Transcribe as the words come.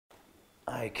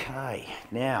Okay,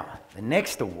 now the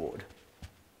next award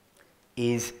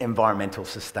is environmental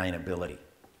sustainability.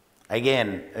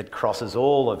 Again, it crosses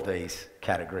all of these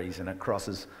categories and it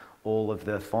crosses all of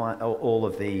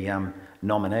the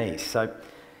nominees. So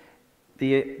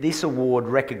this award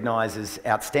recognises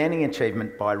outstanding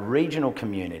achievement by regional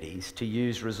communities to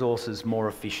use resources more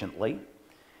efficiently,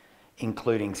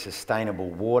 including sustainable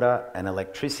water and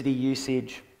electricity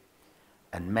usage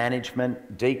and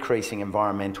management, decreasing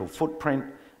environmental footprint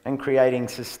and creating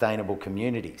sustainable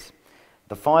communities.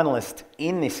 The finalists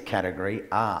in this category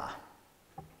are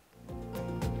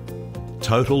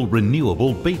Total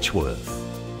Renewable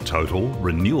Beechworth, Total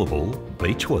Renewable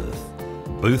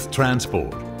Beechworth, Booth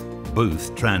Transport,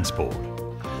 Booth Transport,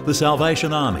 The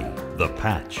Salvation Army, The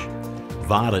Patch,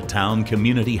 Violet Town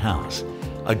Community House,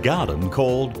 a garden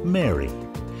called Mary,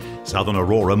 Southern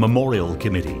Aurora Memorial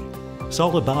Committee,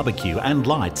 Solar Barbecue and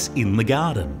Lights in the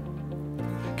Garden.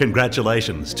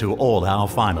 Congratulations to all our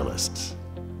finalists.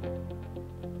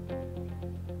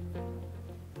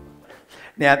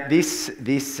 Now, this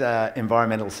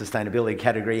environmental sustainability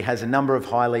category has a number of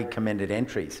highly commended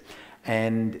entries,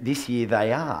 and this year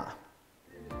they are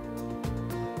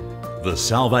The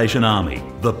Salvation Army,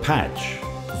 The Patch,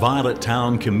 Violet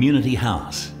Town Community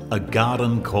House, a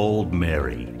garden called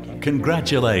Mary.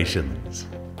 Congratulations.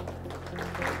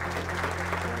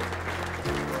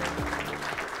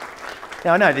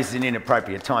 Now, I know this is an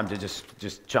inappropriate time to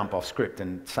just jump off script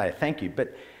and say a thank you,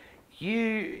 but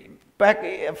you, back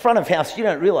front of house, you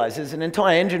don't realise there's an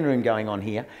entire engine room going on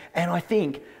here, and I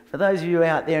think, for those of you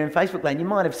out there in Facebook land, you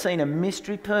might have seen a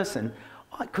mystery person.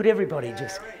 Oh, could everybody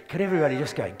just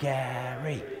go,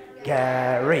 Gary,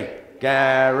 Gary,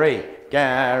 Gary,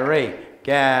 Gary,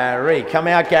 Gary, come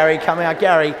out, Gary, come out,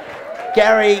 Gary.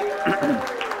 Gary,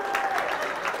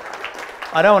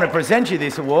 I don't want to present you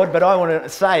this award, but I want to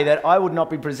say that I would not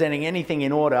be presenting anything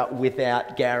in order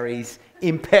without Gary's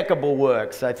impeccable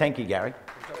work. So thank you, Gary.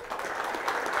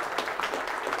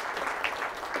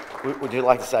 Would you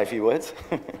like to say a few words?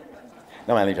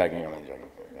 No, I'm only joking,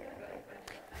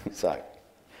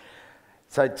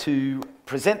 So to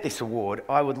present this award,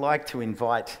 I would like to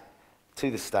invite to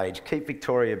the stage Keep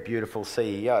Victoria Beautiful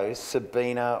CEO,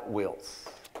 Sabina Wills.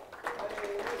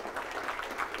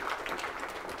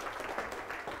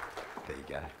 There you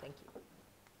go. Thank you.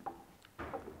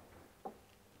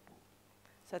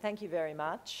 So thank you very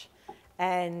much.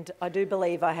 And I do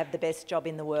believe I have the best job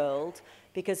in the world,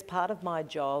 because part of my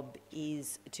job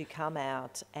is to come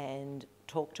out and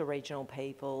talk to regional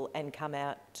people and come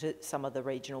out to some of the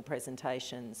regional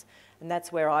presentations. And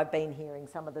that's where I've been hearing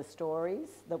some of the stories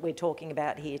that we're talking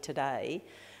about here today,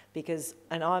 because,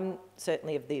 and I'm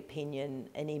certainly of the opinion,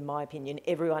 and in my opinion,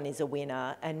 everyone is a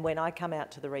winner. And when I come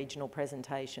out to the regional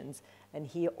presentations and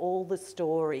hear all the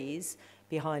stories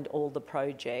behind all the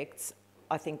projects,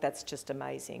 I think that's just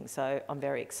amazing. So I'm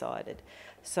very excited.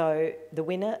 So the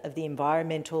winner of the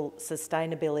Environmental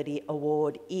Sustainability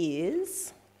Award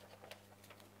is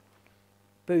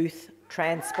Booth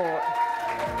Transport.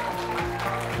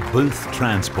 Booth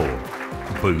Transport.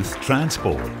 Booth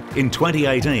Transport. In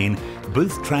 2018,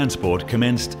 Booth Transport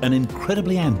commenced an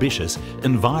incredibly ambitious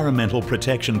environmental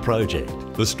protection project.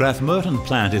 The Strathmerton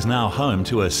plant is now home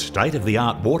to a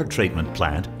state-of-the-art water treatment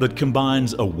plant that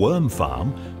combines a worm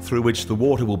farm, through which the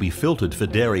water will be filtered for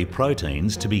dairy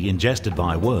proteins to be ingested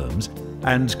by worms,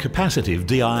 and capacitive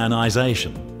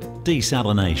deionisation,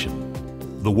 desalination.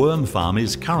 The worm farm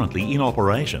is currently in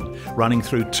operation, running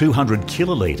through 200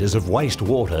 kilolitres of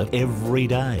wastewater every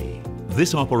day.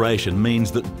 This operation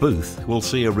means that Booth will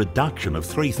see a reduction of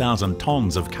 3,000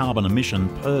 tonnes of carbon emission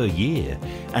per year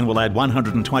and will add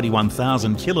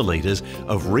 121,000 kilolitres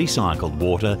of recycled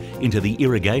water into the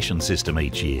irrigation system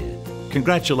each year.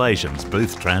 Congratulations,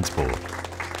 Booth Transport.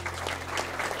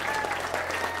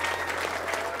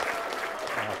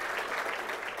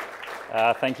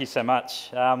 Thank you so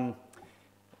much.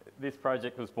 This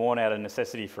project was born out of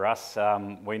necessity for us.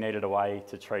 We needed a way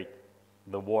to treat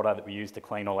the water that we use to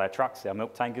clean all our trucks, our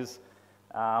milk tankers.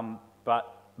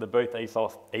 But the Booth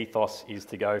ethos is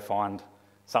to go find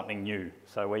something new.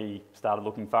 So we started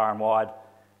looking far and wide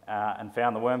and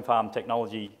found the worm farm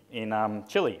technology in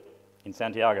Chile, in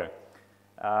Santiago.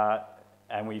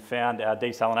 And we found our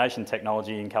desalination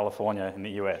technology in California, in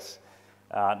the US.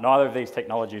 Neither of these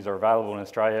technologies are available in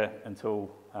Australia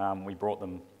until we brought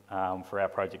them for our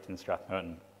project in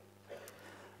Strathmerton.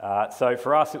 So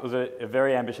for us, it was a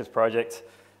very ambitious project,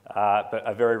 but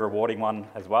a very rewarding one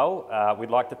as well. We'd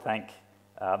like to thank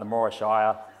the Moira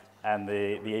Shire and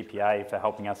the EPA for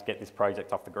helping us get this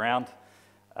project off the ground.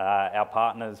 Our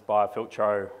partners,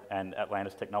 Biofiltro and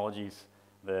Atlantis Technologies,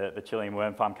 the Chilean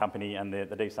Worm Farm Company and the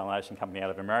desalination company out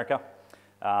of America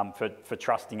for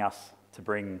trusting us to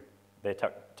bring their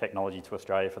technology to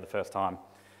Australia for the first time.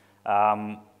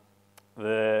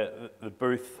 The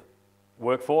Booth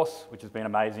workforce, which has been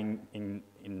amazing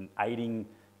in aiding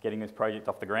getting this project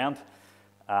off the ground.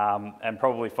 And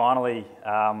probably finally,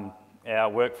 our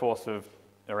workforce of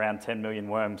around 10 million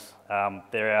worms.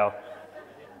 They're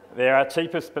our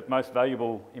cheapest but most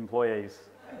valuable employees.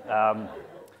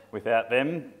 Without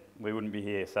them, we wouldn't be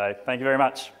here. So thank you very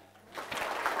much.